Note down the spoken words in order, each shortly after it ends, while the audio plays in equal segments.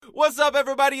What's up,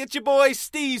 everybody? It's your boy,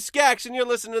 Steve Skaggs, and you're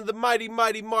listening to the Mighty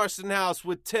Mighty Marson House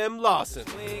with Tim Lawson.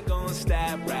 We ain't gonna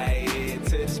stop right here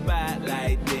to the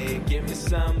spotlight there. Give me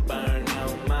some burn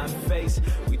on my face.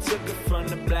 We took it from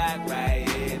the block right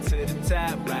here to the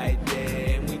top right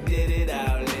there. And we did it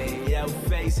all in your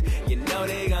face. You know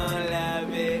they gonna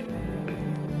love it.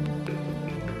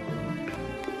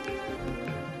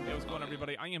 Hey, what's going on,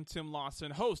 everybody? I am Tim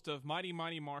Lawson, host of Mighty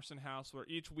Mighty Marson House, where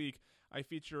each week I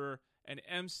feature an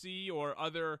MC or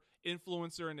other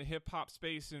influencer in the hip-hop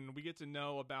space, and we get to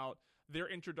know about their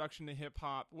introduction to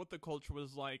hip-hop, what the culture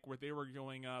was like, where they were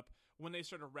growing up, when they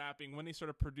started rapping, when they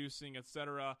started producing,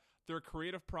 etc., their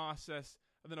creative process,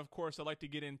 and then, of course, I like to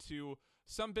get into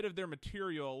some bit of their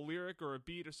material, a lyric or a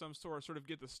beat or some sort of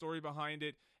get the story behind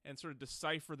it and sort of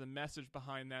decipher the message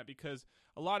behind that, because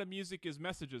a lot of music is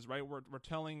messages, right? We're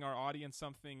telling our audience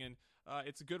something, and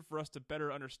it's good for us to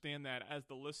better understand that as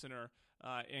the listener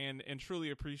and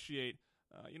truly appreciate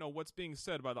what's being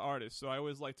said by the artist. So I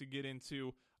always like to get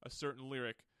into a certain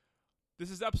lyric.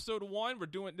 This is episode 1.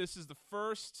 This is the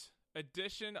first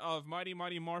edition of Mighty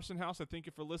Mighty Marson House. I thank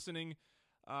you for listening.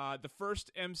 The first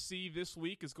MC this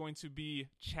week is going to be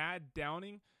Chad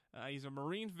Downing. He's a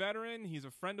Marine veteran. He's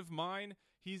a friend of mine.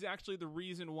 He's actually the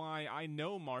reason why I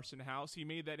know Marson House. He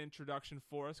made that introduction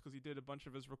for us because he did a bunch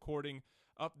of his recording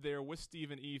up there with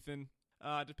Steve and Ethan.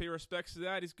 To pay respects to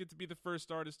that, he's good to be the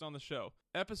first artist on the show.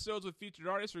 Episodes with featured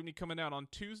artists are going to be coming out on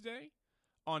Tuesday.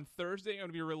 On Thursday, I'm going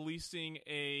to be releasing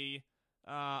a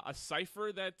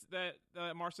cipher that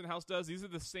Marson House does. These are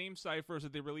the same ciphers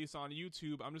that they release on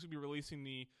YouTube. I'm just going to be releasing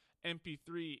the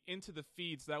MP3 into the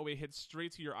feeds. That way it hits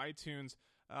straight to your iTunes.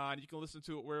 You can listen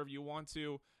to it wherever you want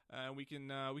to. We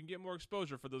can get more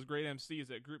exposure for those great MCs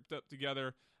that grouped up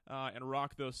together and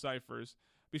rock those ciphers.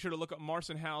 Be sure to look up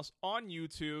Marson House on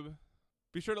YouTube.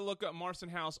 It's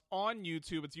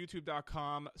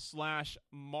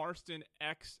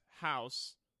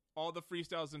youtube.com/MarstonXHouse. All the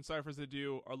freestyles and ciphers they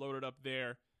do are loaded up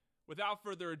there. Without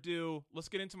further ado, let's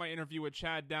get into my interview with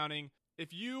Chad Downing.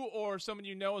 If you or someone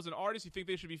you know is an artist you think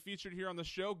they should be featured here on the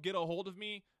show, get a hold of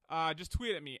me. Just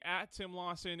tweet at me, at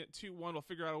TimLawson21. We'll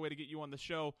figure out a way to get you on the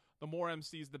show. The more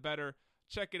MCs, the better.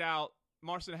 Check it out.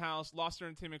 Marson House, Lost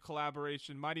Entertainment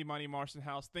collaboration, Mighty Mighty Marson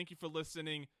House. Thank you for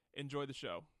listening. Enjoy the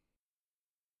show.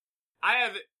 I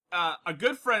have a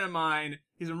good friend of mine.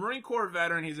 He's a Marine Corps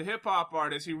veteran. He's a hip-hop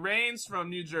artist. He reigns from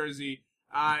New Jersey.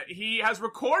 He has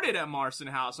recorded at Marson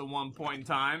House at one point in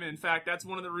time. In fact, that's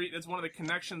one of the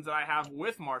connections that I have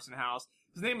with Marson House.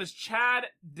 His name is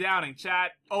Chad Downing.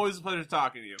 Chad, always a pleasure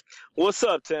talking to you. What's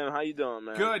up, Tim? How you doing,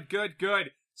 man?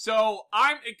 Good. So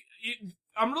I'm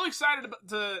really excited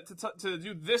to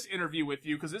do this interview with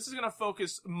you, because this is going to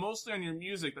focus mostly on your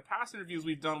music. The past interviews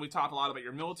we've done, we talked a lot about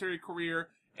your military career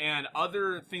and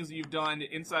other things that you've done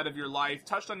inside of your life,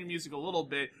 touched on your music a little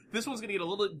bit. This one's going to get a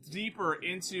little deeper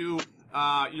into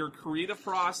your creative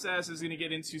process. Is going to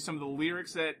get into some of the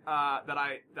lyrics that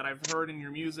I've heard in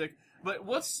your music. But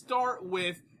let's start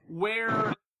with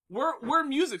where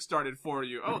music started for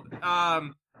you.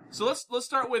 So let's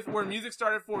start with where music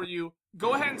started for you.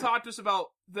 Go ahead and talk to us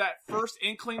about that first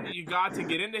inkling that you got to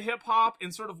get into hip hop,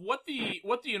 and sort of what the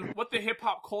hip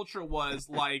hop culture was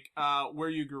like where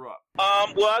you grew up.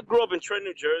 Well, I grew up in Trenton,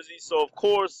 New Jersey, so of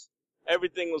course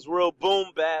everything was real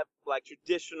boom bap, like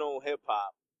traditional hip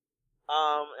hop.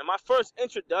 And my first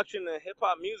introduction to hip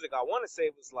hop music, I want to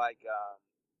say, was like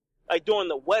during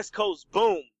the West Coast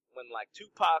boom, when like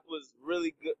Tupac was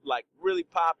really good, like really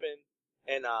popping,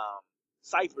 and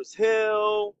Cypress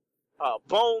Hill,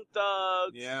 Bone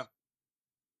Thugs, yeah,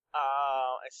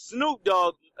 and Snoop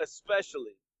Dogg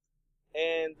especially.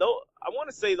 And I want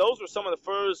to say those were some of the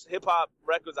first hip hop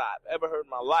records I've ever heard in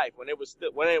my life. When they were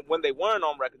still, when they weren't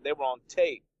on record, they were on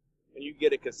tape, and you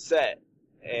get a cassette.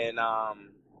 And that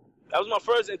was my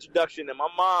first introduction. And my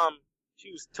mom,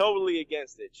 she was totally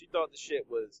against it. She thought the shit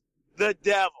was the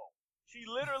devil. She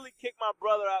literally kicked my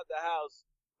brother out the house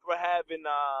for having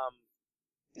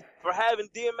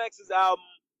DMX's album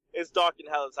 "It's Dark and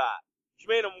Hell Is Hot." She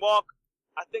made him walk.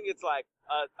 I think it's like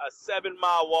a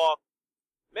 7-mile walk,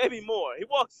 maybe more. He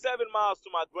walked 7 miles to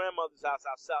my grandmother's house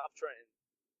out South Trenton.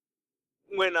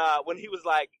 When he was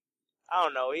like, I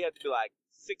don't know, he had to be like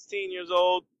 16 years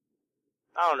old.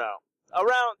 I don't know.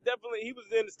 Definitely, he was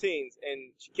in his teens,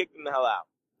 and she kicked him the hell out.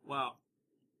 Wow.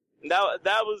 And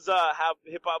that was how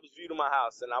hip hop was viewed in my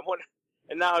house, and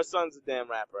and now her son's a damn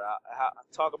rapper.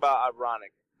 Talk about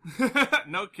ironic.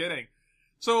 No kidding.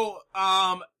 So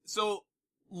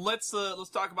let's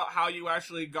talk about how you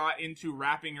actually got into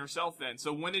rapping yourself then.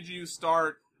 So when did you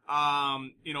start,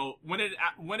 when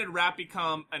did rap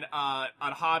become a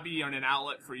hobby and an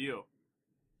outlet for you?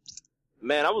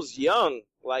 man, I was young.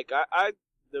 Like I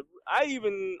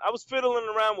was fiddling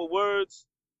around with words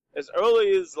as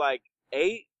early as like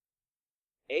 8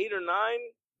 or 9.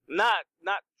 Not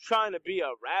trying to be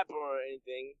a rapper or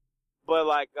anything, but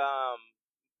like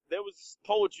there was this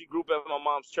poetry group at my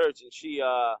mom's church, and she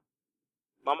I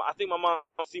think my mom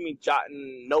see me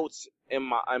jotting notes in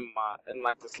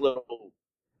like this little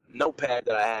notepad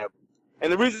that I have.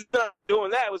 And the reason I'm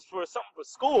doing that was for something for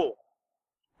school.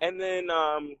 And then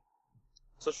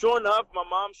so sure enough, my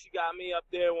mom, she got me up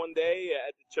there one day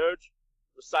at the church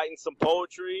reciting some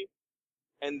poetry.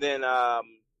 And then I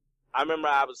remember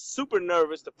I was super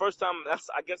nervous. The first time,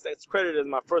 I guess that's credited as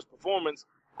my first performance.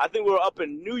 I think we were up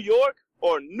in New York,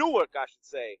 or Newark, I should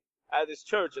say, at this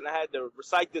church, and I had to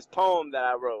recite this poem that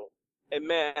I wrote. And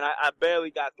man, I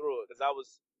barely got through it because I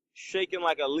was shaking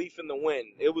like a leaf in the wind.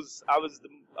 I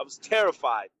was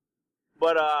terrified.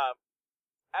 But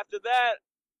after that,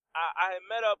 I had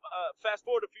met up. Fast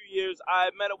forward a few years, I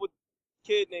had met up with a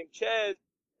kid named Chad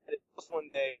one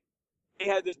day. They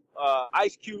had this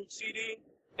Ice Cube CD,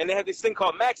 and they had this thing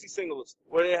called maxi singles,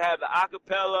 where they have the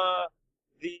acapella,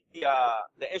 the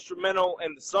instrumental,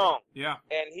 and the song. Yeah.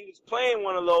 And he was playing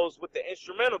one of those with the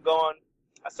instrumental going.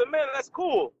 I said, man, that's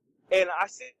cool. And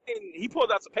he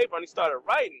pulled out some paper and he started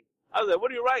writing. I was like,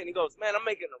 what are you writing? He goes, man, I'm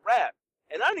making a rap.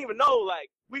 And I didn't even know, like,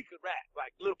 we could rap.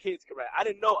 Like, little kids could rap. I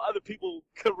didn't know other people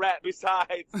could rap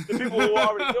besides the people who were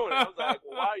already doing it. I was like,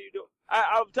 well, why are you doing it?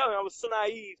 I was telling you, I was so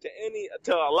naive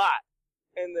to a lot.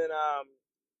 And then,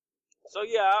 so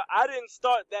yeah, I didn't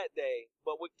start that day,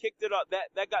 but what kicked it off,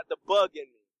 that got the bug in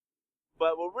me.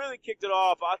 But what really kicked it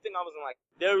off, I think I was in, like,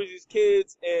 there was these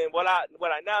kids, and what I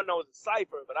now know is a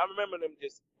cypher, but I remember them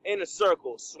just in a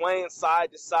circle, swaying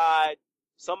side to side,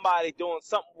 somebody doing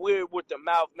something weird with their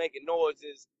mouth, making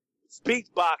noises,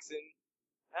 beatboxing,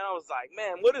 and I was like,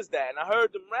 man, what is that? And I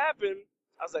heard them rapping.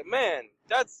 I was like, man,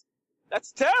 that's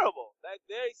terrible.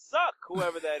 They suck,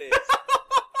 whoever that is.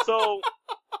 So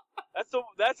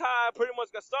that's how I pretty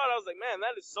much got started. I was like, man,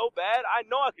 that is so bad. I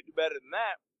know I could do better than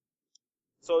that.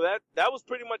 So that was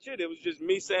pretty much it. It was just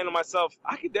me saying to myself,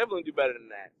 I could definitely do better than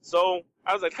that. So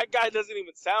I was like, that guy doesn't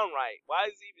even sound right. Why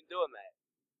is he even doing that?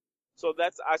 So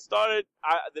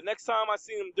the next time I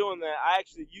seen him doing that, I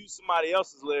actually used somebody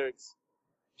else's lyrics.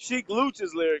 Sheek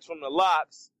Louch's lyrics from the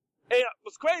Lox. And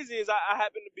what's crazy is I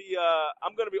happen to be,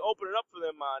 I'm going to be opening up for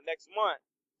them next month.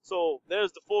 So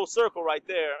there's the full circle right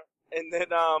there. And then,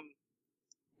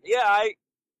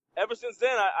 ever since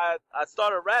then, I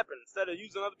started rapping. Instead of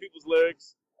using other people's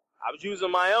lyrics, I was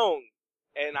using my own.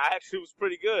 And I actually was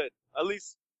pretty good. At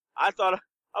least I thought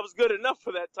I was good enough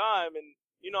for that time. And,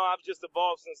 I've just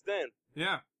evolved since then.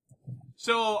 Yeah.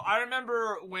 So I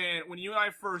remember when you and I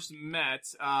first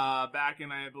met back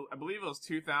in, I believe it was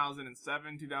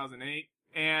 2007, 2008.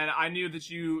 And I knew that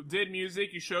you did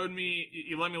music. You showed me,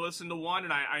 you let me listen to one,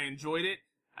 and I enjoyed it.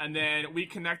 And then we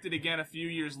connected again a few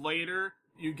years later.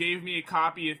 You gave me a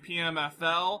copy of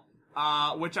PMFL,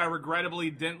 which I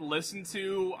regrettably didn't listen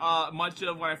to much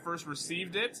of when I first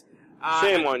received it.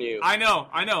 Shame on you. I know,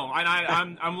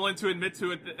 and I'm willing to admit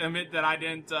that I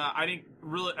didn't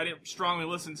strongly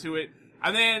listen to it.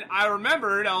 And then I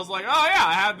remembered, I was like, oh yeah,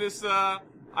 I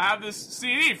have this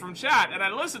CD from Chad, and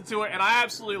I listened to it, and I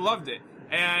absolutely loved it.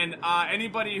 And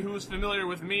anybody who's familiar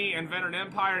with me and Veteran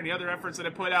Empire and the other efforts that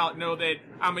I put out know that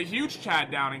I'm a huge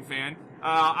Chad Downing fan.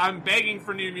 I'm begging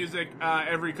for new music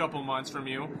every couple months from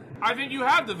you. I think you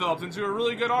have developed into a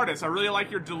really good artist. I really like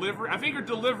your delivery. I think your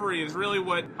delivery is really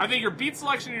I think your beat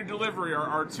selection and your delivery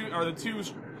are the two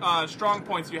strong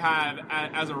points you have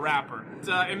as a rapper.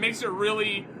 It makes it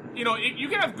really, you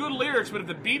can have good lyrics, but if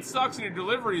the beat sucks and your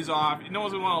delivery is off, no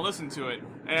one's going to want to listen to it.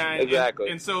 And, exactly.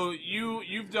 And so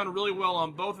you've done really well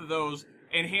on both of those,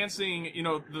 enhancing,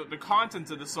 the content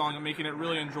of the song and making it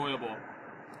really enjoyable.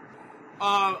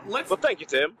 Well, thank you,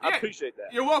 Tim. I appreciate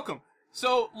that. You're welcome.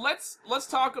 So let's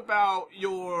talk about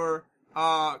your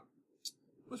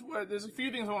there's a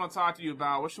few things I want to talk to you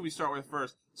about. What should we start with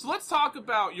first? So let's talk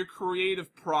about your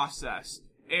creative process.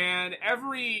 And I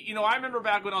remember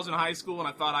back when I was in high school and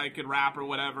I thought I could rap or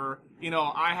whatever.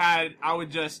 I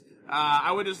would just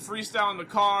freestyle in the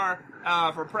car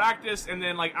for practice, and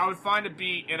then I would find a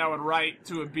beat and I would write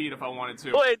to a beat if I wanted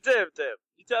to. Wait, Tim,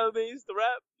 you telling me you used to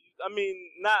rap? I mean,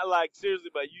 not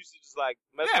seriously, but you used to just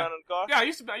mess around in the car? Yeah, I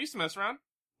used to mess around.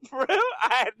 For real?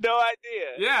 I had no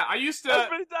idea. Yeah, I used to. That's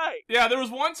pretty tight. Yeah, there was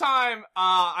one time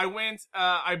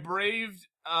I braved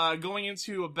going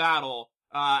into a battle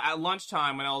at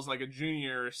lunchtime when I was a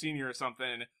junior or senior or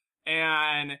something,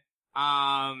 and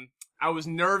I was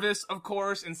nervous, of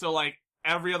course, and so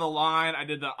every other line I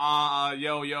did the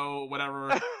yo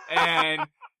whatever, and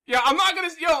Yeah, I'm not gonna.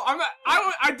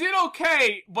 I did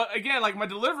okay, but again, like my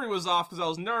delivery was off because I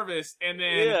was nervous, and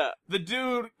then the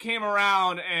dude came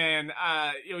around, and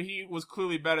he was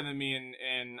clearly better than me,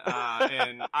 and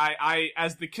I,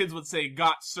 as the kids would say,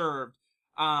 got served.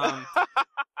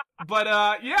 But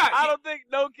yeah, I don't think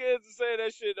no kids are saying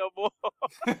that shit no more.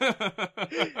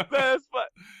 Man, that's fun.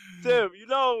 Tim, you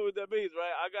know what that means,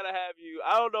 right? I gotta have you.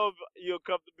 I don't know if you'll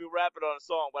comfortable rapping on a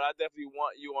song, but I definitely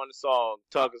want you on the song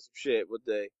talking some shit with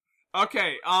Day.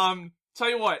 Okay. Tell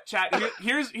you what, chat.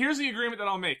 Here's the agreement that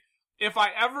I'll make. If I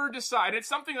ever decide, it's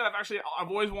something that I've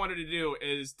always wanted to do,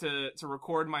 is to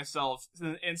record myself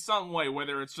in some way,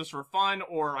 whether it's just for fun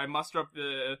or I muster up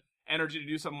the energy to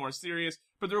do something more serious,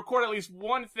 but to record at least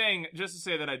one thing just to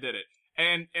say that I did it.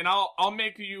 And I'll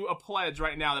make you a pledge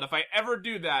right now that if I ever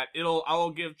do that, I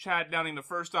will give Chad Downing the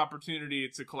first opportunity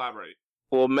to collaborate.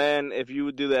 Well, man, if you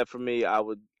would do that for me, I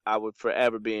would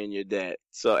forever be in your debt.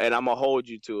 So, and I'm gonna hold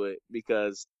you to it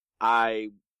because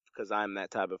I'm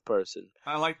that type of person.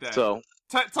 I like that. So,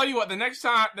 tell you what, the next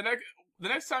time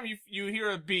you hear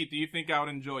a beat that you think I would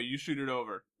enjoy, you shoot it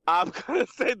over. I'm gonna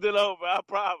send it over. I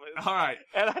promise. All right.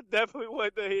 And I definitely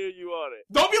want to hear you on it.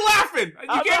 Don't be laughing.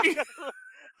 You can't be.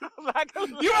 I'm not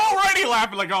gonna You're already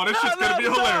laughing like, oh, this shit's gonna be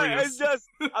hilarious. It's just,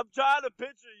 I'm trying to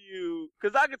picture you,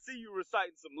 because I can see you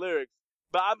reciting some lyrics,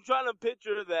 but I'm trying to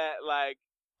picture that, like,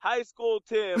 high school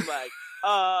Tim, like,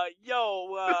 I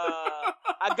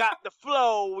got the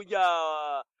flow,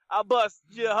 I bust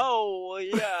your hoe,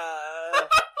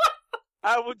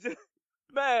 I would just,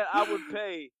 man, I would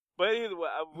pay. But either way,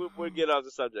 we'll get off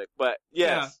the subject. But,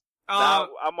 yes. Yeah.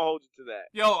 I'm gonna hold you to that.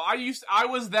 Yo, I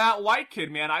was that white kid,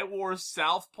 man. I wore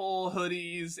South Pole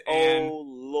hoodies and... Oh,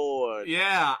 Lord.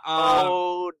 Yeah.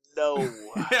 Oh, no.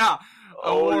 Yeah.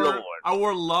 Lord. I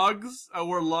wore lugs. I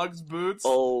wore lugs boots.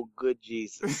 Oh, good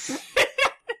Jesus.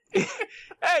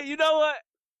 Hey, you know what?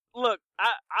 Look,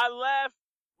 I laugh,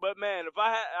 but man,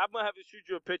 I'm gonna have to shoot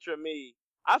you a picture of me.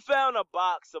 I found a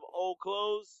box of old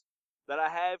clothes that I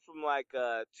had from like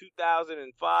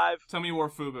 2005. Tell me you wore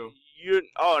FUBU.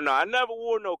 Oh no, I never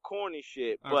wore no corny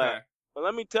shit. Okay. But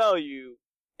let me tell you,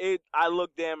 I look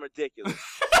damn ridiculous.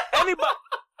 Anybody,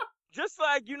 just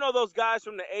like those guys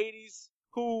from the '80s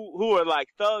who are like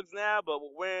thugs now, but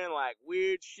were wearing like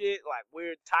weird shit, like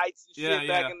weird tights and shit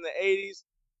back in the '80s.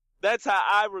 That's how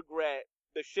I regret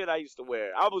the shit I used to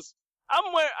wear. I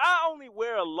only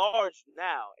wear a large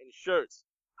now in shirts.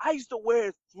 I used to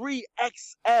wear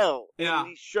 3XL in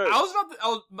these shirts.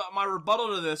 My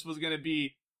rebuttal to this was going to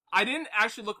be, I didn't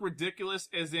actually look ridiculous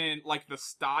as in, like, the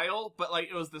style, but, like,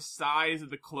 it was the size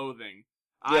of the clothing.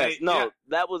 Yes,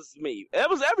 that was me. That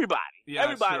was everybody. Yeah,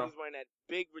 everybody was wearing that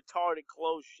big retarded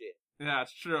clothes shit. Yeah,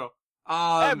 it's true.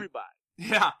 Everybody.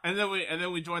 Yeah, and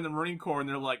then we joined the Marine Corps, and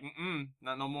they're like,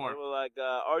 not no more. They were like,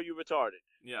 are you retarded?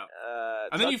 Yeah.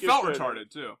 And then you felt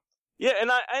retarded, too. Yeah,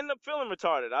 and I ended up feeling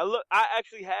retarded. I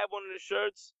actually had one of the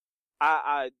shirts.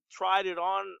 I tried it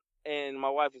on, and my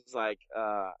wife was like,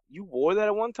 you wore that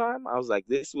at one time? I was like,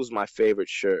 this was my favorite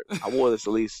shirt. I wore this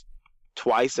at least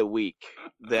twice a week.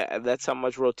 That's how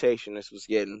much rotation this was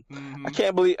getting. Mm-hmm. I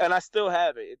can't believe, and I still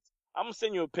have it. I'm going to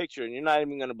send you a picture, and you're not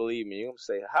even going to believe me. You're going to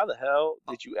say, how the hell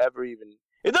did you ever even...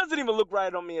 It doesn't even look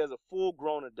right on me as a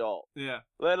full-grown adult. Yeah.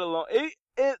 Let alone...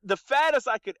 the fattest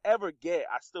I could ever get,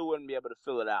 I still wouldn't be able to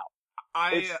fill it out.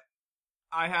 I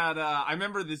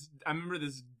remember this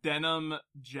denim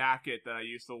jacket that I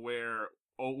used to wear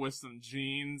with some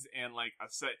jeans and like a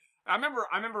set. I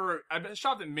remember I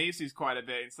shopped at Macy's quite a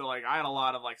bit, and so like I had a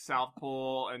lot of like South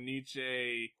Pole and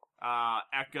Nietzsche,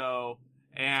 Echo,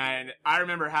 and I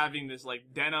remember having this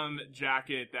like denim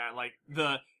jacket that like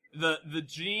the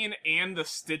jean and the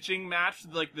stitching matched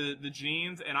like the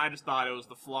jeans, and I just thought it was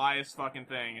the flyest fucking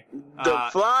thing. The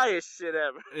flyest shit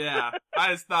ever. Yeah,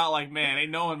 I just thought like, man,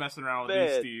 ain't no one messing around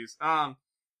with these steez.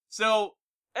 So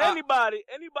anybody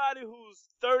who's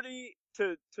 30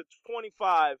 to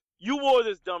 25, you wore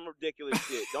this dumb ridiculous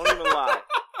shit. Don't even lie.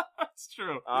 That's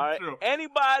true. All right. True.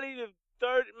 Anybody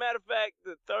matter of fact,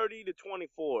 the 30 to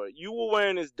 24, you were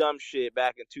wearing this dumb shit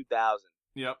back in 2000.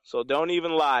 Yep. So don't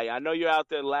even lie. I know you're out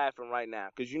there laughing right now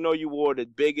because you wore the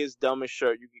biggest, dumbest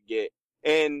shirt you could get.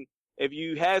 And if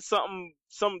you had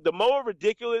the more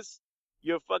ridiculous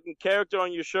your fucking character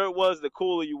on your shirt was, the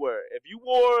cooler you were. If you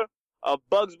wore a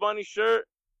Bugs Bunny shirt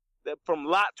that from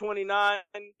Lot 29,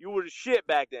 you were the shit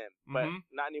back then. But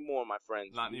not anymore, my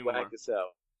friends. Not anymore. Whack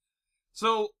yourself.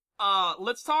 So,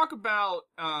 let's talk about,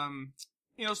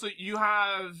 so you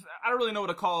have, I don't really know what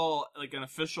to call, like, an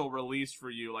official release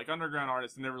for you. Like, underground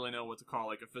artists never really know what to call,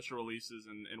 like, official releases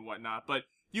and whatnot. But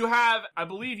you have, I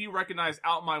believe you recognize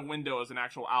Out My Window as an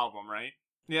actual album, right?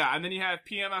 Yeah, and then you have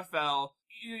PMFL.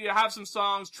 You have some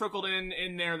songs trickled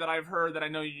in there that I've heard that I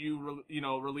know you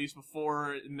released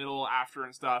before, middle, after,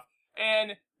 and stuff.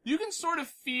 And you can sort of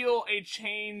feel a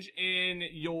change in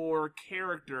your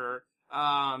character,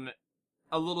 a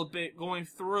little bit going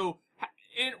through.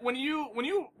 When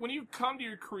you come to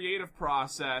your creative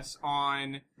process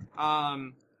on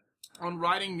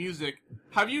writing music,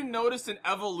 have you noticed an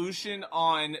evolution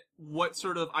on what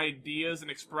sort of ideas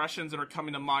and expressions that are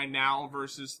coming to mind now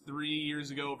versus 3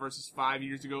 years ago versus 5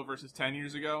 years ago versus 10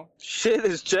 years ago? Shit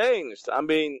has changed. I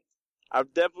mean,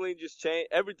 I've definitely just changed.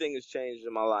 Everything has changed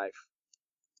in my life.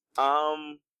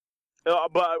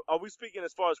 But are we speaking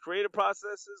as far as creative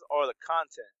processes or the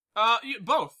content?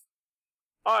 Both.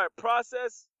 All right,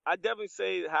 process. I definitely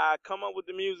say how I come up with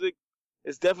the music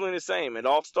is definitely the same. It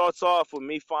all starts off with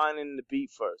me finding the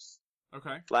beat first.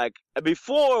 Okay. Like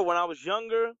before, when I was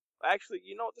younger, actually,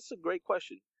 this is a great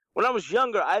question. When I was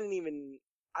younger, I didn't even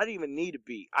need a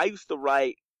beat. I used to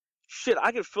write shit.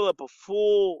 I could fill up a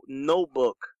full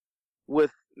notebook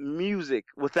with music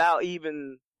without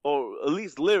even, or at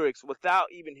least lyrics, without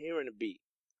even hearing a beat.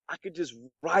 I could just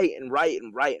write and write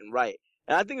and write and write.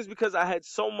 And I think it's because I had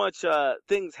so much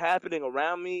things happening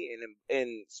around me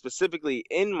and specifically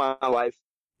in my life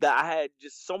that I had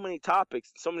just so many topics,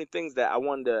 so many things that I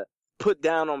wanted to put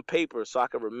down on paper so I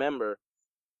could remember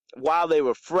while they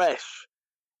were fresh.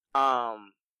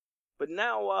 But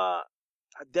now I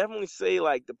definitely say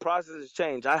like the process has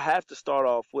changed. I have to start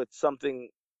off with something.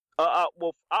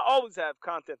 Well, I always have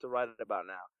content to write about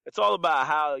now. It's all about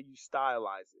how you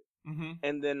stylize it. Mm-hmm.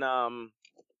 And then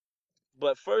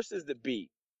but first is the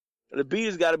beat. The beat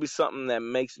has got to be something that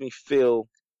makes me feel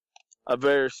a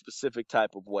very specific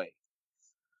type of way.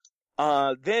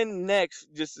 Then next,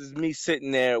 just is me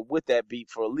sitting there with that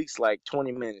beat for at least like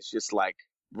 20 minutes, just like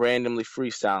randomly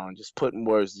freestyling, just putting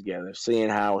words together, seeing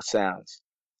how it sounds.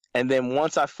 And then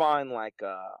once I find like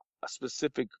a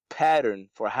specific pattern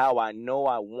for how I know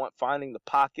I want, finding the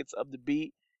pockets of the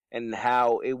beat and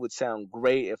how it would sound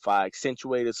great if I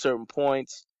accentuated certain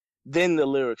points, then the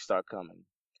lyrics start coming.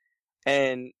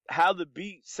 And how the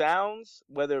beat sounds,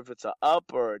 whether if it's an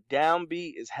up or a down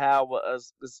beat, is how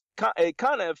it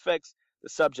kind of affects the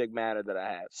subject matter that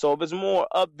I have. So if it's more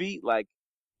upbeat, like,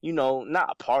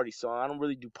 not a party song, I don't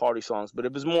really do party songs, but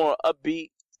if it's more upbeat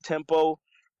tempo,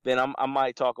 then I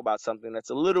might talk about something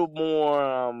that's a little more,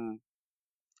 a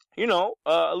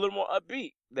little more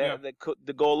upbeat that could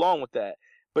to go along with that.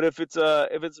 But if it's a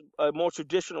more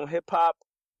traditional hip hop,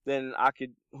 then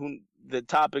the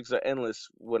topics are endless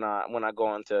when I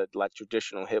go into like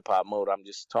traditional hip hop mode. I'm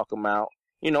just talking about,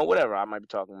 whatever. I might be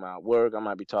talking about work. I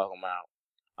might be talking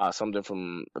about something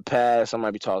from the past. I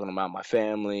might be talking about my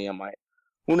family.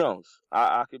 Who knows?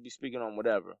 I could be speaking on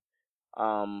whatever.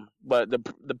 But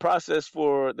the process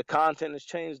for the content has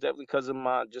changed definitely because of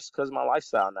my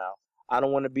lifestyle now. I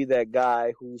don't want to be that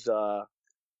guy who's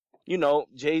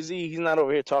Jay-Z, he's not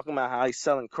over here talking about how he's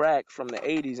selling crack from the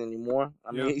 80s anymore.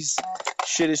 I mean,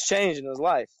 shit has changed in his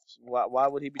life. Why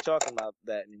would he be talking about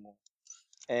that anymore?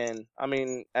 And, I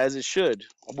mean, as it should.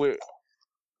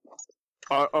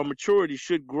 Our maturity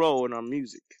should grow in our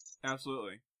music.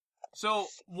 Absolutely. So,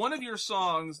 one of your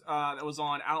songs that was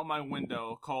on Out My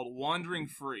Window called Wandering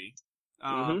Free.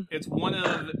 It's one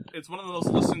of the most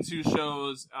listened to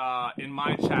shows in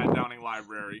my Chad Downing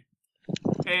library.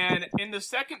 And in the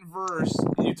second verse,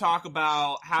 you talk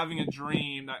about having a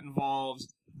dream that involves,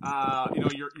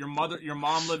 your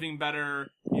mom living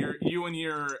better, you and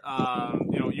your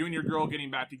girl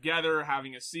getting back together,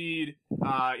 having a seed,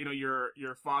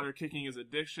 your father kicking his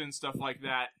addiction, stuff like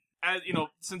that. As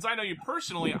since I know you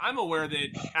personally, I'm aware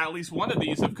that at least one of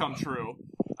these have come true.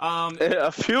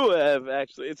 A few have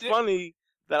actually. It's funny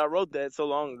that I wrote that so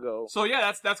long ago. So yeah,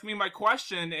 that's gonna be my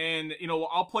question, and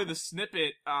I'll play the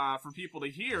snippet for people to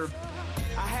hear.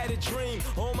 I had a dream,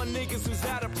 all my niggas was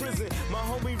out of prison. My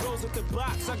homie rose at the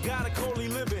box, I got a Coley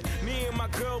living. Me and my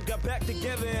girl got back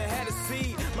together and had a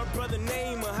seed. My brother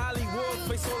named a Hollywood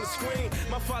face on the screen.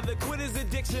 My father quit his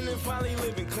addiction and finally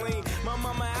living clean. My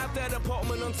mama out that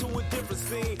apartment onto a different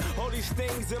scene. All these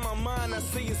things in my mind, I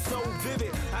see it so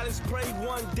vivid. I just pray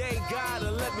one day God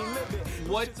will let me live it.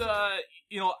 What,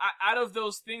 out of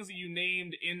those things that you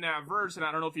named in that verse, and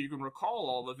I don't know if you can recall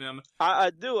all of them. I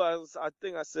do. I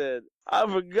think I said, I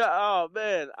forgot. Oh,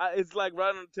 man. It's like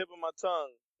right on the tip of my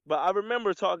tongue. But I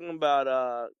remember talking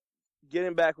about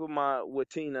getting back with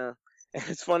Tina. And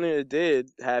it's funny it did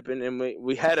happen. And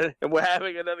we're having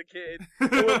another kid.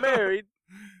 And we're married.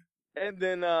 And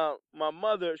then my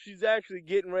mother, she's actually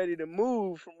getting ready to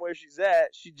move from where she's at.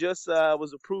 She just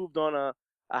was approved on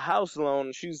a house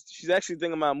loan. She's actually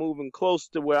thinking about moving close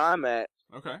to where I'm at.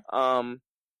 Okay.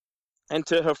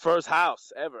 into her first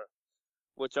house ever,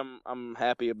 which I'm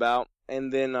happy about.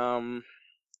 And then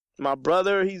my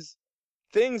brother,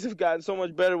 things have gotten so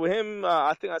much better with him.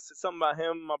 I think I said something about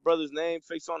him, my brother's name,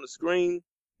 face on the screen,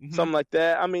 something like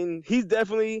that. I mean, he's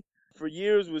definitely for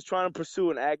years was trying to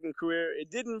pursue an acting career.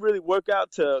 It didn't really work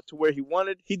out to where he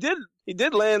wanted. He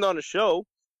did land on a show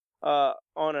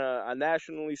on a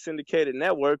nationally syndicated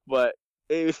network, but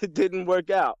it didn't work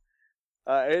out.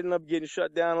 It ended up getting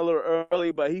shut down a little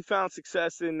early, but he found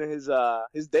success in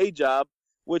his day job,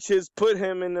 which has put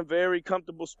him in a very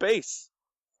comfortable space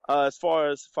as far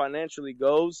as financially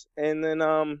goes. And then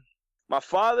my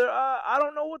father, I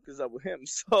don't know what is up with him.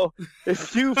 So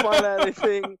if you find out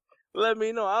anything, let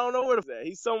me know. I don't know where he's at.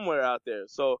 He's somewhere out there.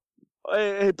 So,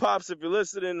 hey, Pops, if you're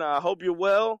listening, I hope you're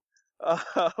well.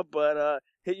 But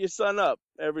hit your son up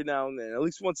every now and then, at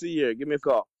least once a year. Give me a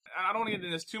call. I don't want to get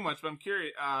into this too much, but I'm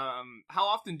curious. How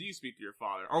often do you speak to your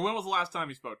father? Or when was the last time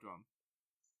you spoke to him?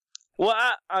 Well,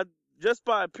 I just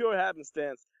by pure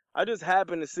happenstance, I just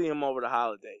happened to see him over the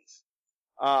holidays.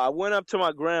 I went up to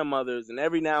my grandmother's, and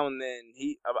every now and then,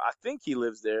 I think he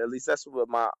lives there. At least that's what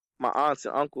my aunts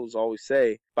and uncles always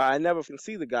say. But I never can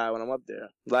see the guy when I'm up there.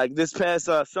 Like this past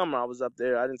summer, I was up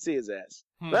there. I didn't see his ass.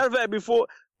 Matter of fact,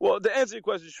 to answer your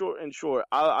question short,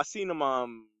 I seen him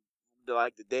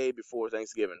the day before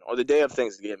Thanksgiving or the day of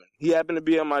Thanksgiving. He happened to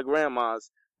be at my grandma's,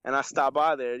 and I stopped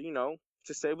by there,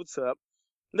 to say what's up.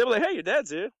 And they were like, "Hey, your dad's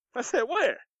here." I said,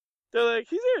 "Where?" They're like,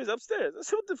 "He's here. He's upstairs." I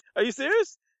said, "Are you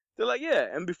serious?" They're like, "Yeah."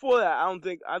 And before that, I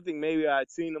think maybe I'd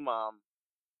seen him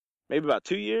maybe about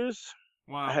 2 years.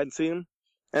 Wow. I hadn't seen him.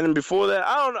 And then before that,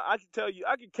 I don't know. I can tell you,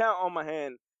 I could count on my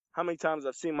hand how many times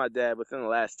I've seen my dad within the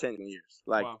last 10 years.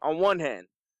 Like, wow. On one hand.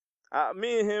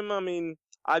 Me and him,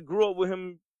 I grew up with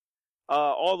him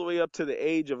all the way up to the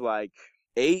age of,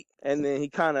 8. And then he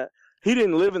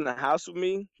didn't live in the house with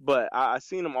me, but I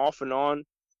seen him off and on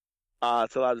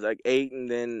till I was, 8, and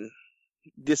then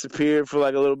disappeared for,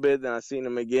 a little bit. Then I seen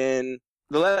him again.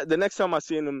 The next time I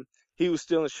seen him, he was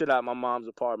stealing shit out of my mom's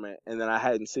apartment, and then I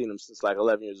hadn't seen him since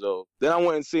 11 years old. Then I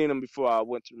went and seen him before I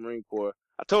went to the Marine Corps.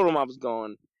 I told him I was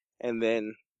going, and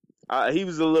then he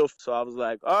was so I was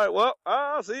like, "All right, well,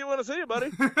 I'll see you when I see you,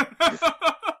 buddy."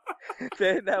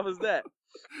 Then that was that.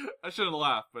 I shouldn't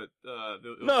laugh, but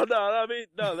No,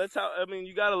 that's how.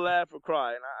 You gotta laugh or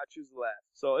cry, and I choose to laugh.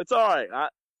 So it's all right.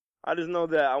 I just know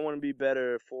that I want to be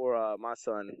better for my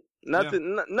son.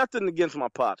 Nothing against my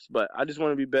pops, but I just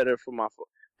want to be better for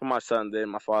my son than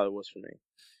my father was for me.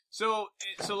 So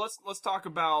let's talk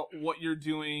about what you're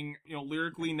doing,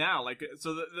 lyrically now.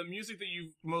 So the music that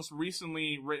you've most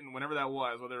recently written, whenever that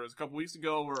was, whether it was a couple weeks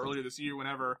ago or earlier this year,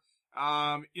 whenever,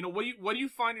 what do you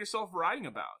find yourself writing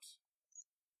about?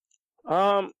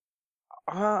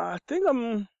 I think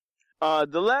I'm.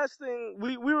 The last thing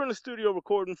we were in the studio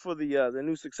recording for the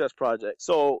New Success Project,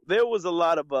 so there was a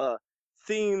lot of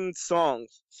themed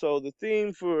songs. So the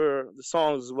theme for the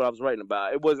songs is what I was writing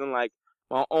about. It wasn't like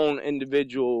my own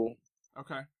individual,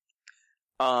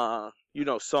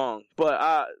 song.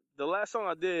 But the last song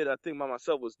I did, I think by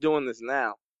myself, was Doing This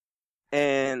Now,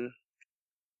 and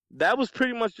that was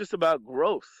pretty much just about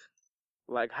growth,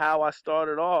 like how I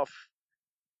started off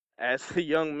as a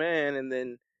young man, and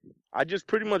then I just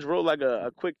pretty much wrote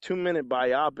a quick 2-minute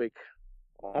biopic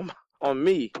on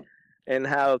me and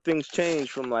how things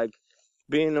changed from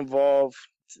being involved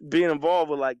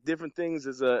with different things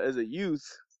as a youth,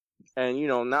 and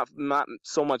not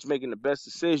so much making the best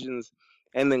decisions,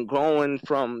 and then growing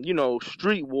from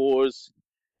street wars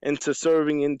into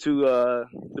serving into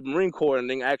the Marine Corps, and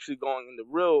then actually going into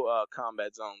real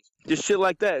combat zones, just shit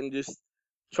like that, and just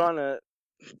trying to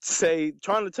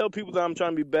tell people that I'm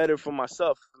trying to be better for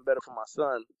myself and better for my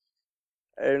son.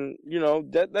 And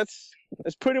that's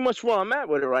pretty much where I'm at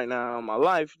with it right now in my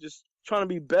life, just trying to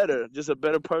be better, just a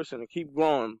better person, and keep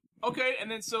growing. Okay, and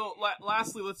then so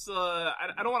lastly, let's I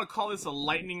don't want to call this a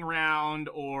lightning round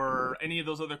or any of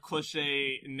those other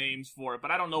cliche names for it,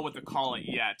 but I don't know what to call it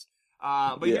yet.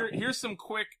 But here's some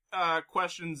quick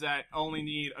questions that only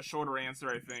need a shorter answer,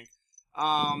 I think.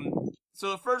 So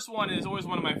the first one is always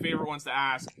one of my favorite ones to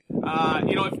ask.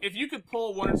 If you could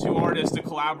pull one or two artists to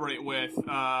collaborate with,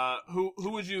 who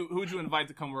would you invite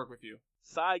to come work with you?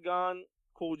 Saigon,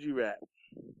 Kool G Rap.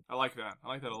 I like that. I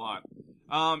like that a lot.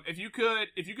 If you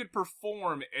could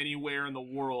perform anywhere in the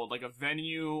world, like a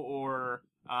venue or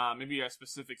maybe a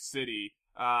specific city,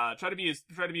 try to be as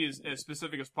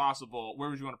specific as possible. Where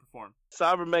would you want to perform?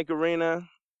 Sovereign Bank Arena,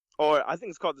 or I think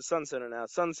it's called the Sun Center now.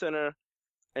 Sun Center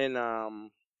in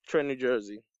Trenton, New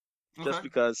Jersey. Okay. Just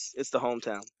because it's the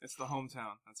hometown. It's the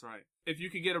hometown. That's right. If you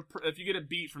get a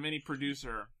beat from any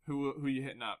producer, who you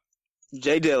hitting up?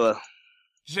 Jay Dilla.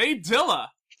 Jay Dilla.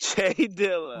 Jay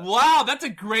Dilla. Wow, that's a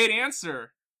great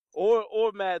answer.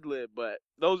 Or Madlib, but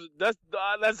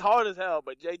that's hard as hell.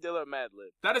 But Jay Dilla or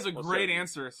Madlib. That is a great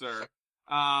answer, sir.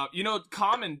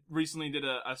 Common recently did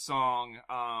a song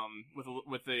with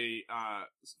a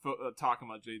talking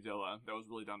about Jay Dilla that was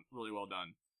really well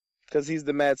done. Because he's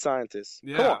the mad scientist.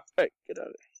 Yeah. Come on, hey, get out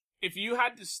of there. If you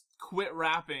had to quit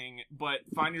rapping but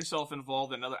find yourself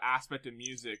involved in another aspect of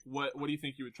music, what do you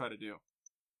think you would try to do?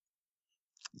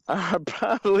 I'd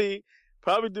probably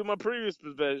do my previous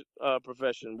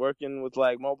profession, working with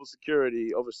like mobile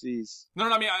security overseas.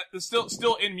 No, I mean still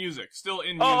in music,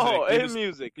 Oh, in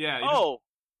music. Yeah.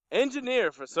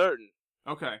 Engineer for certain.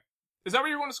 Okay. Is that what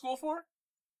you're going to school for?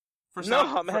 No,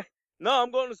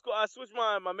 I'm going to school. I switched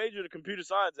my major to computer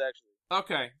science actually.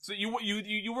 Okay, so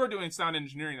you were doing sound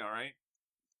engineering though, right?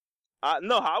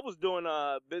 No, I was doing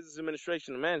business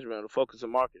administration and management with a focus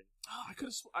on marketing. Oh,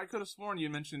 I could have sworn you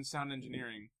mentioned sound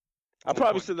engineering. I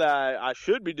probably said that I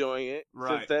should be doing it,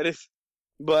 right? Since that is,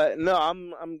 but no,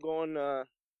 I'm going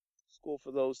school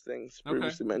for those things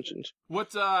previously mentioned.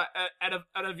 What out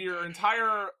of your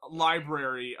entire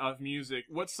library of music,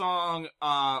 what song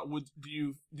do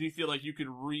you feel like you could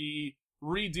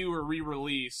redo or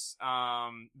re-release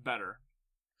better?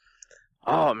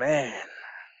 Oh man.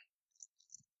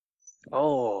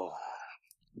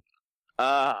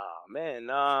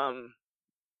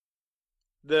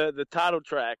 The title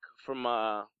track from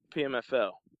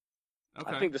PMFL.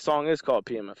 Okay. I think the song is called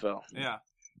PMFL. Yeah.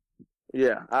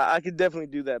 Yeah, I could definitely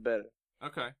do that better.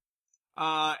 Okay.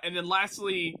 And then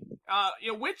lastly,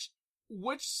 which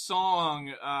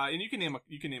song? And you can name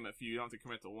a few. You don't have to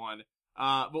commit to one.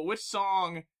 But which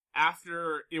song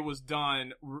after it was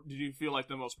done did you feel like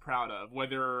the most proud of,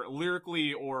 whether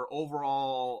lyrically or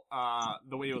overall,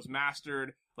 the way it was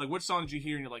mastered? Like, which song did you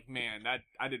hear and you're like, man,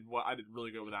 I did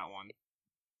really good with that one.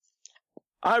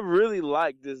 I really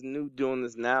like this new Doing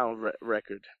This Now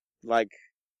record. Like,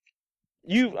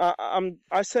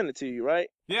 I sent it to you, right?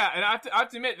 Yeah, and I have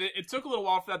to admit, it took a little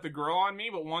while for that to grow on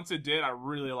me, but once it did, I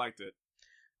really liked it.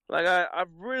 Like, I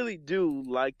really do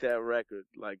like that record.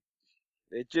 Like,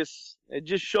 it just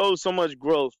shows so much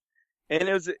growth, and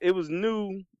it was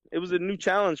new. It was a new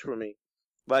challenge for me,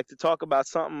 like to talk about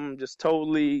something just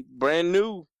totally brand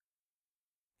new,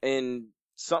 and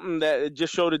something that it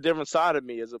just showed a different side of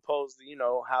me, as opposed to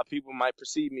how people might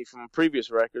perceive me from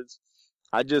previous records.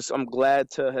 I'm glad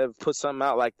to have put something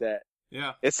out like that.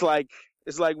 Yeah. It's like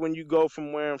when you go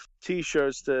from wearing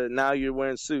t-shirts to now you're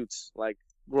wearing suits. Like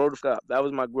Growth Cup. That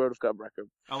was my Growth Cup record.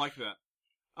 I like that.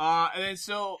 And then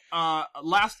so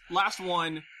last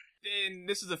one, and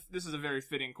this is a very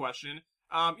fitting question.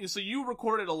 So you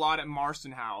recorded a lot at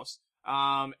Marston House.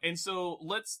 And so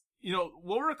what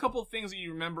were a couple of things that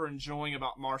you remember enjoying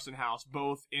about Marston House,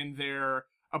 both in their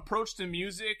approach to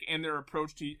music and their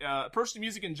approach to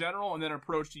music in general, and then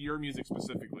approach to your music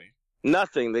specifically?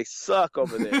 Nothing. They suck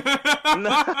over there.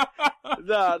 No,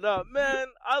 man.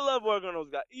 I love working on those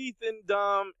guys. Ethan,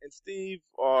 Dom, and Steve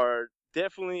are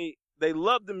definitely. They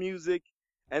love the music,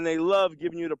 and they love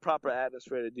giving you the proper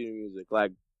atmosphere to do music.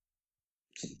 Like,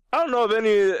 I don't know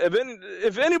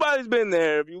if anybody's been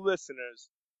there. If you listeners,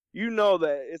 you know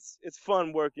that it's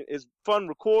fun working. It's fun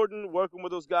working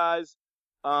with those guys.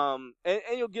 And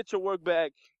you'll get your work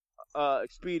back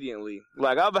expediently.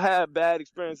 Like, I've had bad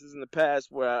experiences in the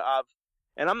past where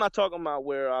I'm not talking about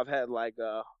where I've had like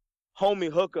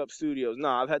homie hookup studios. No,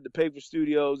 I've had to pay for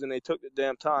studios and they took the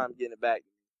damn time getting it back.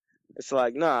 It's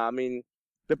like, nah, I mean,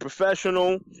 the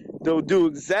professional, they'll do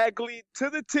exactly to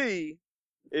the T.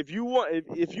 If you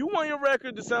want your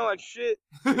record to sound like shit,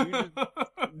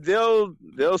 they'll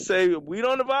say, we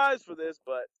don't advise for this,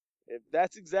 but if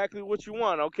that's exactly what you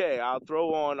want, okay, I'll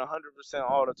throw on 100%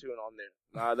 auto-tune on there.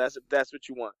 If that's what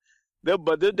you want.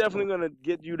 But they're definitely going to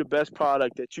get you the best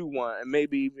product that you want and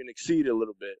maybe even exceed a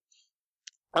little bit.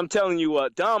 I'm telling you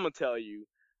what, Dom will tell you,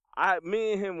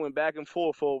 me and him went back and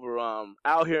forth over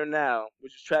Out Here Now,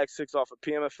 which is track 6 off of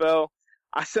PMFL.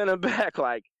 I sent him back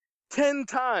like 10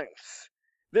 times.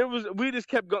 We just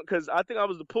kept going, because I think I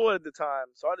was deployed at the time,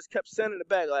 so I just kept sending it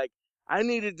back like, I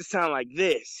needed to sound like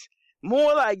this.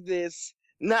 More like this,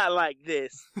 not like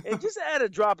this. And just add a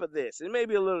drop of this, and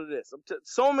maybe a little of this.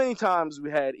 So many times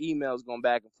we had emails going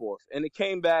back and forth, and it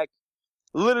came back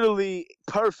literally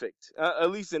perfect, at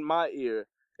least in my ear,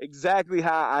 exactly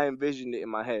how I envisioned it in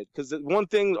my head. Because one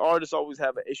thing artists always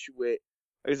have an issue with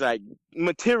is like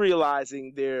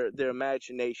materializing their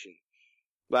imagination.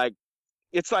 Like,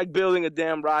 it's like building a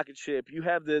damn rocket ship. You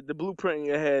have the blueprint in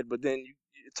your head, but then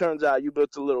it turns out you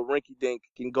built a little rinky-dink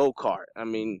go-kart. I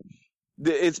mean,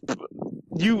 it's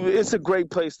a great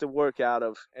place to work out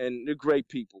of, and they're great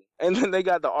people. And then they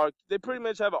got they pretty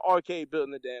much have an arcade built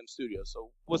in the damn studio.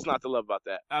 So what's not to love about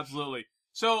that? Absolutely.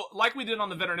 So, like we did on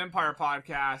the Veteran Empire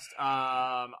podcast,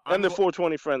 and they're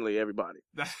 420 friendly, everybody.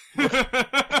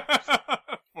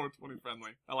 420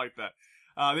 friendly. I like that.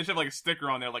 They should have like a sticker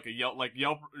on there, like a Yelp, like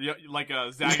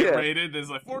a Zagat rated. There's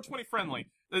like 420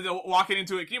 friendly. Walking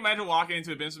into it, can you imagine walking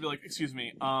into a business and be like, "Excuse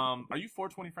me, are you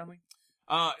 420 friendly?"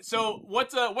 So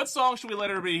what song should we let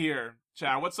everybody hear,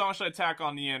 Chad? What song should I tack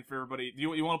on the end for everybody? Do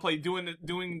you want to play doing this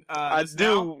now?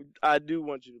 I do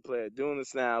want you to play it. Doing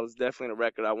This Now is definitely a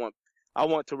record I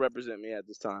want to represent me at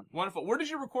this time. Wonderful. Where did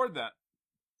you record that?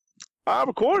 I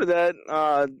recorded that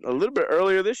a little bit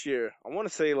earlier this year. I want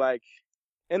to say like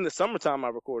in the summertime I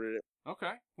recorded it.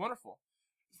 Okay, wonderful.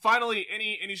 Finally,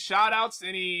 any shout outs,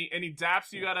 any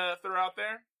daps you gotta throw out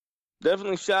there?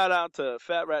 Definitely shout out to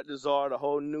Fat Rat Desar, the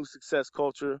whole New Success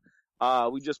Culture.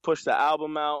 We just pushed the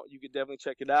album out. You can definitely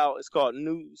check it out. It's called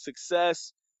New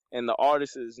Success, and the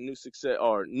artist is New Success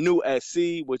or New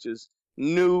SC, which is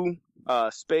New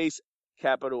space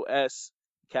capital S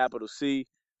capital C.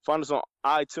 Find us on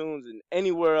iTunes and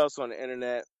anywhere else on the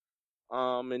internet.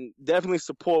 And definitely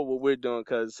support what we're doing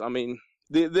because I mean,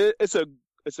 it's a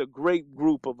great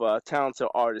group of talented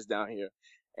artists down here.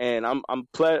 And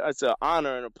it's an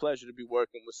honor and a pleasure to be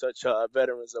working with such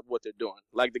veterans of what they're doing.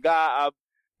 Like the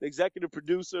executive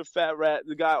producer, Fat Rat,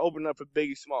 the guy opening up for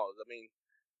Biggie Smalls. I mean,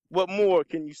 what more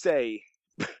can you say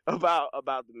about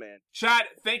the man? Chad,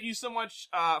 thank you so much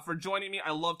for joining me.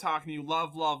 I love talking to you.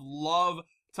 Love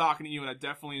talking to you, and I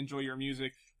definitely enjoy your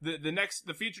music.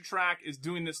 The feature track is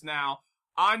Doing This Now.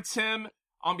 I'm Tim.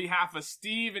 On behalf of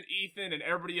Steve and Ethan and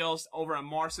everybody else over at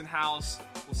Marson House,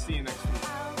 we'll see you next week.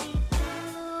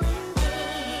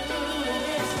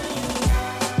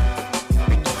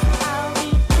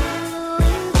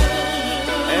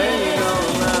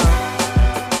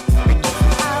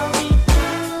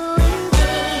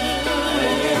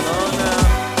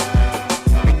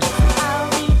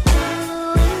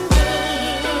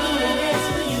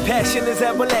 Passion is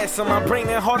everlasting, my brain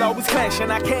and heart always clashing.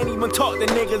 I can't even talk to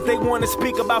niggas, they wanna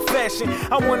speak about fashion.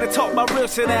 I wanna talk about real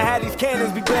shit and how these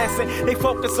cannons be blasting. They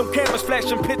focus on cameras,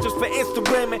 flashing pictures for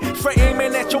Instagram and for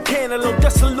aiming at your cantaloupe. The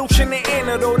solution and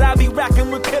antidote. I be rocking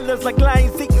with killers like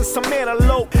lions eating some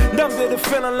antelope. Numb to the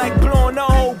feeling like blowing a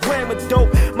whole gram of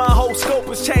dope. My whole scope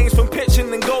has changed from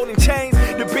pitching and golden chains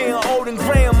to being old and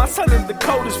grand. My son is the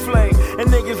coldest flame, and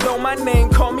niggas know my name,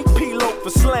 call me P-Lope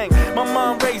for slang. My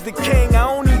mom raised the king,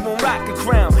 I don't even rock a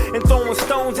crown. And throwing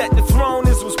stones at the throne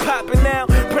is what's popping now.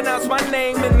 Pronounce my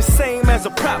name in the same as a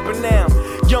proper noun.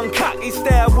 Young cocky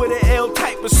style with an L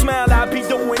type of smile. I be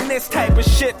doing this type of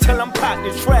shit till I'm popped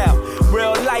in trial.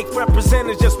 Real life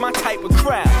represented just my type of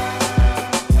crowd.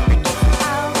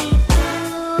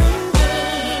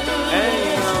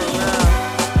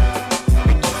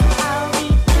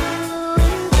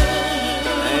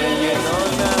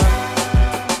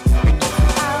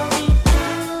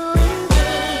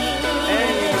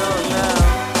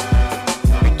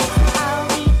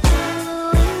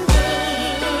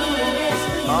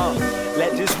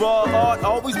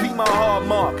 Always be my hard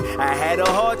mark. I had a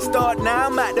hard start, now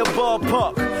I'm at the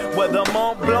ballpark. Whether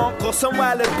Mont Blanc or some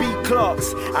Wallaby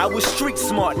Clarks. I was street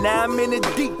smart, now I'm in a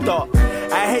deep thought.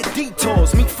 I had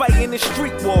detours, me fighting the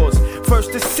street wars.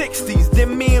 First the 60s,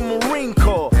 then me and Marine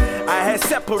Corps. I had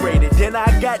separated, then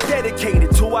I got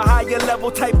dedicated to a higher level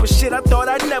type of shit. I thought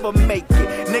I'd never make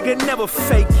it, nigga, never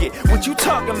fake it. What you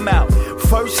talking about?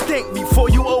 First think before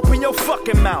you open your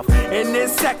fucking mouth, and then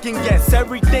second guess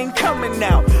everything coming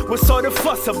out. What sort of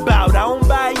fuss about? I don't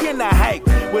buy in the hype.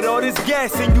 With all this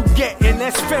gas and you getting,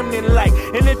 that's feminine like.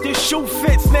 And if this shoe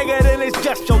fits, nigga, then it's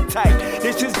just your type.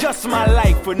 This is just my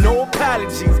life with no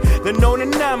apologies. The known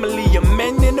anomaly of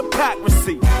men in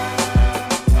hypocrisy.